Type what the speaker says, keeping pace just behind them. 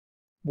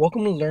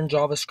Welcome to Learn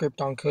JavaScript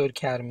on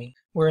Codecademy.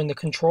 We're in the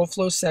control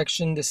flow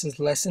section. This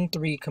is lesson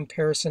 3,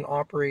 comparison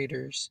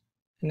operators.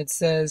 And it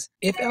says,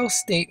 if-else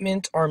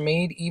statements are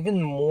made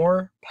even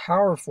more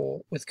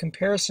powerful with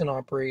comparison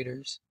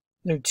operators.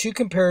 There are two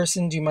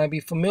comparisons you might be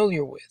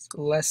familiar with,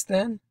 less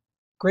than,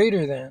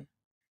 greater than.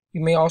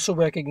 You may also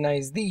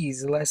recognize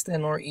these, less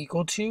than or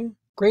equal to,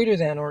 greater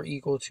than or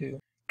equal to.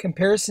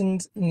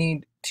 Comparisons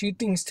need two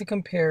things to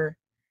compare,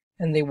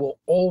 and they will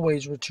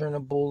always return a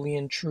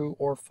boolean true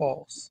or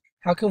false.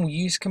 How can we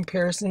use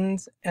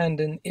comparisons and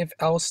an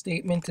if-else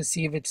statement to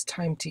see if it's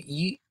time to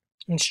eat?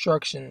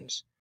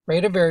 Instructions.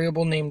 Write a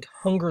variable named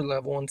hunger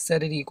level and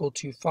set it equal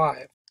to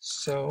 5.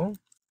 So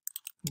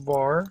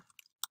var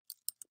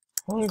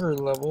hunger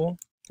level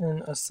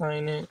and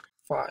assign it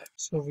 5.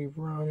 So we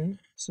run.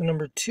 So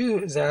number 2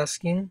 is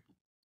asking,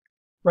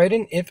 write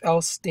an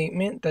if-else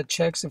statement that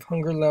checks if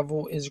hunger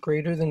level is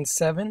greater than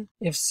 7.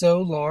 If so,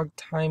 log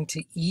time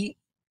to eat.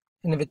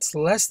 And if it's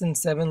less than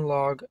 7,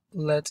 log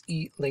let's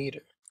eat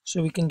later.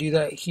 So we can do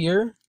that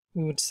here.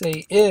 We would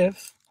say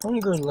if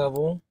hunger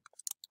level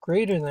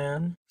greater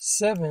than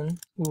 7,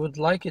 we would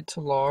like it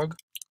to log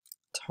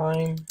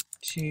time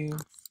to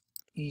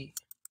eat.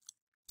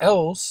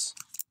 Else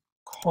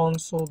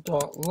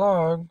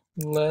console.log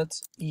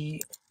let's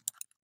eat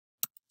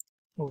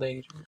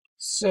later.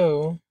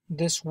 So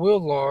this will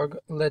log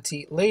let's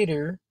eat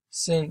later,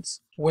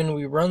 since when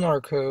we run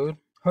our code,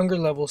 hunger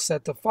level is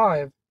set to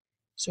 5.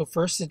 So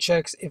first it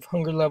checks if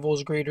hunger level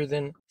is greater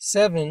than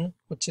 7,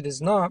 which it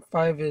is not.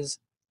 5 is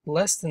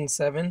less than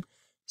 7.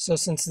 So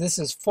since this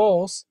is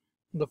false,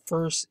 the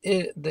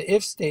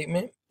if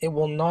statement, it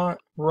will not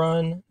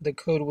run the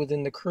code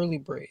within the curly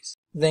brace.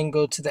 Then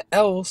go to the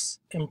else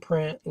and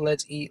print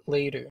let's eat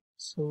later.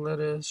 So let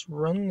us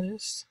run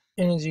this.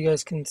 And as you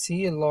guys can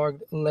see, it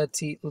logged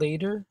let's eat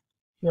later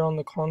here on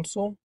the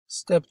console.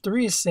 Step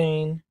 3 is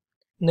saying,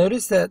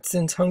 notice that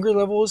since hunger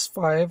level is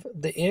 5,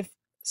 the if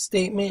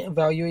statement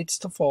evaluates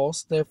to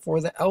false,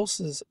 therefore the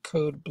else's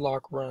code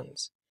block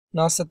runs.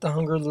 Now set the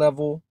hunger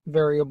level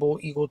variable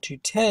equal to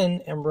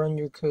 10 and run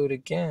your code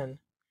again.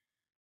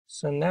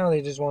 So now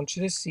they just want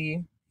you to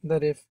see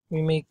that if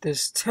we make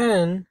this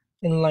 10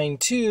 in line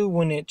 2,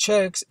 when it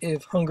checks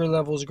if hunger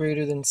level is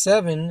greater than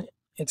 7,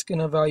 it's going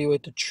to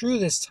evaluate to true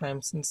this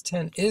time since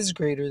 10 is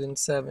greater than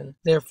 7.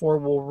 Therefore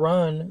we'll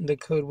run the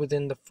code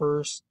within the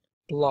first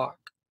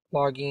block,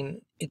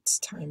 logging it's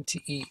time to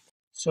eat.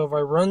 So if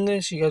I run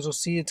this, you guys will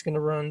see it's going to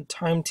run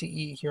time to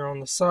eat here on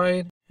the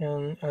side.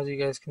 And as you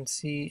guys can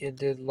see, it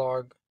did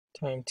log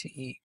time to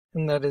eat.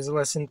 And that is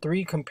lesson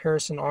 3,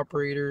 comparison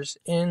operators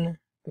in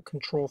the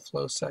control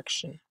flow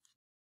section.